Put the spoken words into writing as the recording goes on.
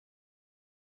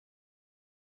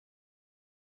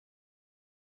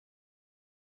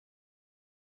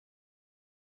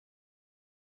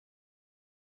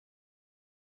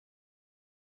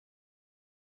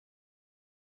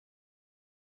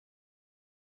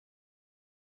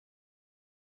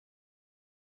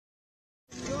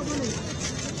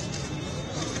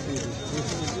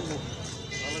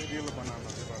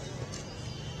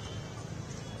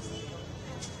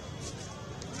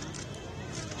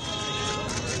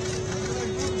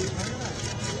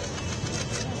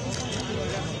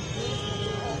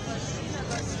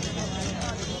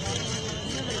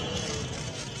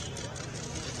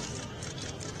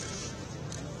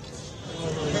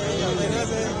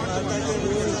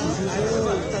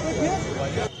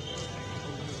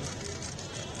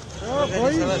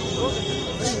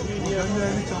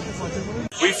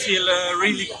We feel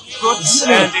really good,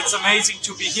 and it's amazing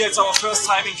to be here. It's our first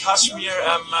time in Kashmir.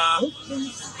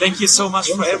 Thank you so much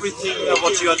for everything,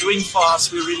 what you are doing for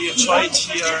us. We really enjoy it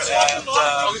here,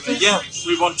 and yeah,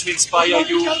 we want to inspire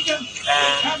you,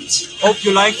 and hope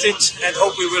you liked it, and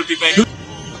hope we will be back.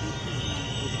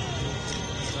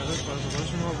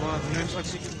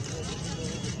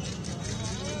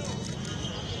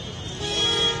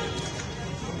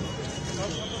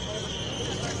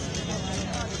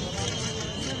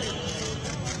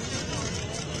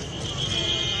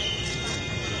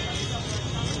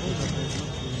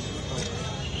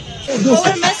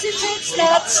 Our message is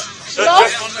that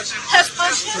love, have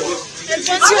passion, and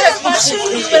once you have passion,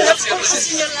 you will have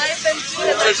purpose in your life. And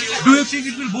do you think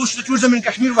it will boost the tourism in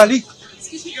Kashmir Valley? Do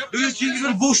you think it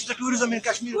will boost the tourism in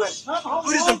Kashmir Valley?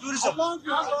 Tourism.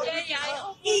 Yeah, I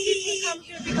hope more people come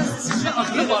here because this is really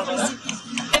beautiful city.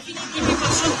 Definitely people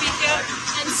should be here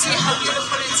and see how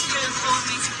beautiful it is here and how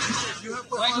amazing people are. You have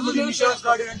performed in Nishad's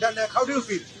garden and done that. How do you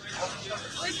feel? We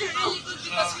feel really good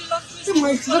because we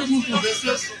love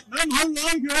this. Ma'am, how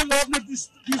long you have loved these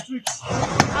tricks?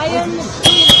 I am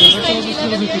in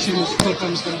 11 years old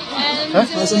and this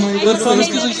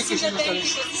is my